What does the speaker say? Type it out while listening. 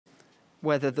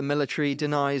Whether the military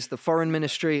denies the foreign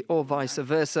ministry or vice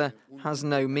versa has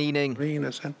no meaning.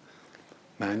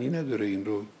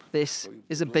 This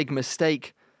is a big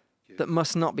mistake that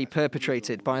must not be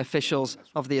perpetrated by officials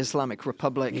of the Islamic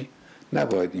Republic.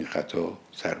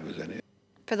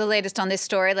 For the latest on this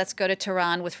story, let's go to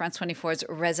Tehran with France 24's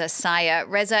Reza Saya.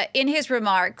 Reza, in his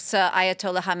remarks,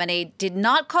 Ayatollah Khamenei did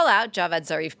not call out Javad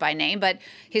Zarif by name, but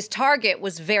his target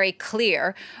was very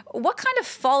clear. What kind of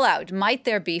fallout might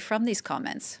there be from these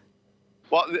comments?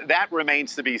 Well, that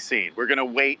remains to be seen. We're going to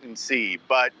wait and see.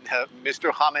 But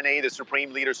Mr. Khamenei, the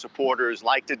supreme leader's supporters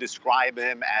like to describe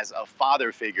him as a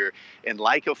father figure. And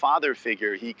like a father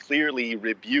figure, he clearly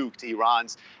rebuked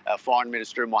Iran's foreign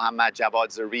minister, Mohammad Javad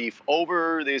Zarif,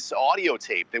 over this audio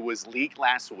tape that was leaked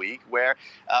last week, where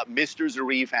Mr.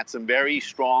 Zarif had some very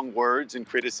strong words and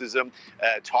criticism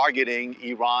targeting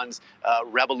Iran's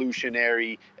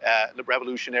revolutionary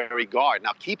guard.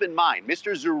 Now, keep in mind,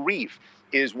 Mr. Zarif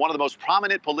is one of the most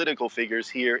prominent political figures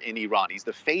here in Iran. He's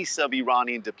the face of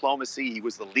Iranian diplomacy. He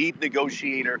was the lead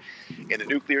negotiator in the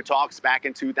nuclear talks back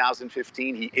in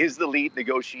 2015. He is the lead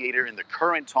negotiator in the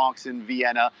current talks in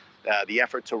Vienna, the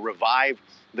effort to revive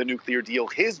the nuclear deal.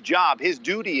 His job, his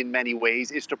duty in many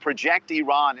ways, is to project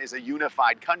Iran as a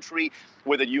unified country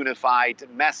with a unified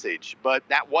message. But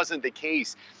that wasn't the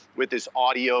case with this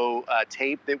audio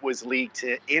tape that was leaked.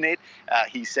 In it,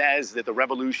 he says that the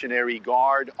Revolutionary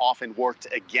Guard often worked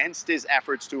against his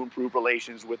efforts to improve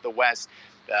relations with the West,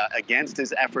 against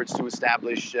his efforts to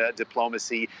establish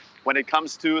diplomacy. When it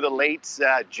comes to the late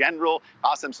General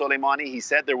Qasem Soleimani, he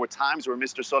said there were times where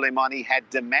Mr. Soleimani had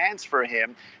demands for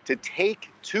him to take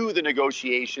to the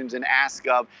negotiations and ask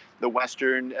of the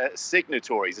Western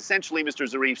signatories. Essentially, Mr.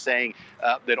 Zarif saying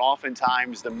that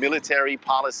oftentimes the military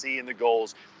policy and the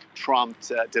goals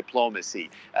trumped diplomacy.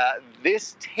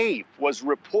 This tape was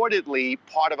reportedly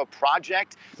part of a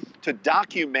project to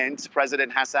document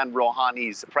President Hassan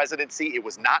Rouhani's presidency. It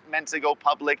was not meant to go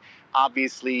public.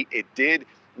 Obviously, it did.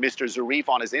 Mr. Zarif,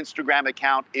 on his Instagram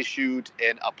account, issued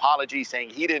an apology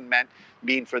saying he didn't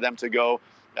mean for them to go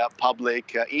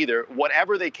public either.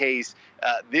 Whatever the case,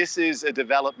 this is a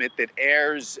development that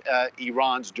airs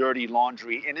Iran's dirty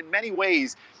laundry, and in many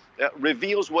ways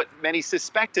reveals what many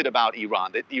suspected about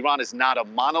Iran, that Iran is not a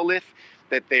monolith,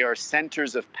 that they are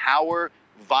centers of power,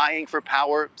 vying for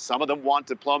power. Some of them want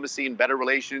diplomacy and better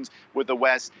relations with the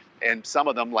West, and some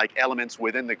of them, like elements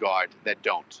within the Guard, that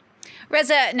don't.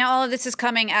 Reza, now all of this is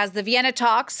coming as the Vienna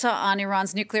talks on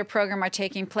Iran's nuclear program are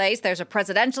taking place. There's a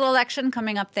presidential election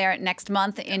coming up there next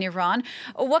month in Iran.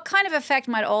 What kind of effect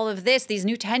might all of this, these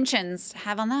new tensions,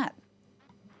 have on that?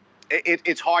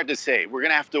 It's hard to say. We're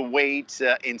going to have to wait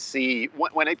and see.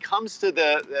 When it comes to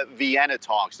the Vienna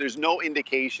talks, there's no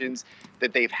indications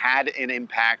that they've had an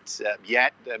impact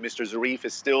yet. Mr. Zarif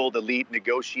is still the lead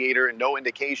negotiator, and no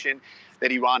indication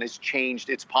that Iran has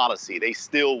changed its policy. They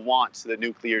still want the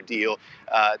nuclear deal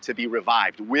to be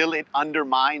revived. Will it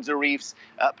undermine Zarif's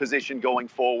position going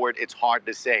forward? It's hard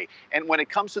to say. And when it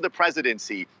comes to the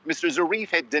presidency, Mr.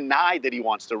 Zarif had denied that he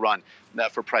wants to run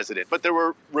for president, but there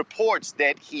were reports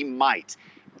that he might.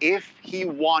 If he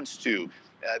wants to,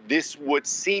 this would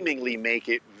seemingly make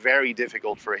it very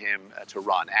difficult for him to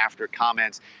run after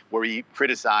comments where he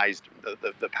criticized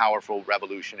the powerful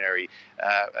Revolutionary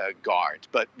Guard.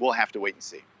 But we'll have to wait and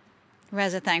see.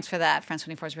 Reza, thanks for that. France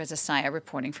 24's Reza Saya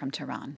reporting from Tehran.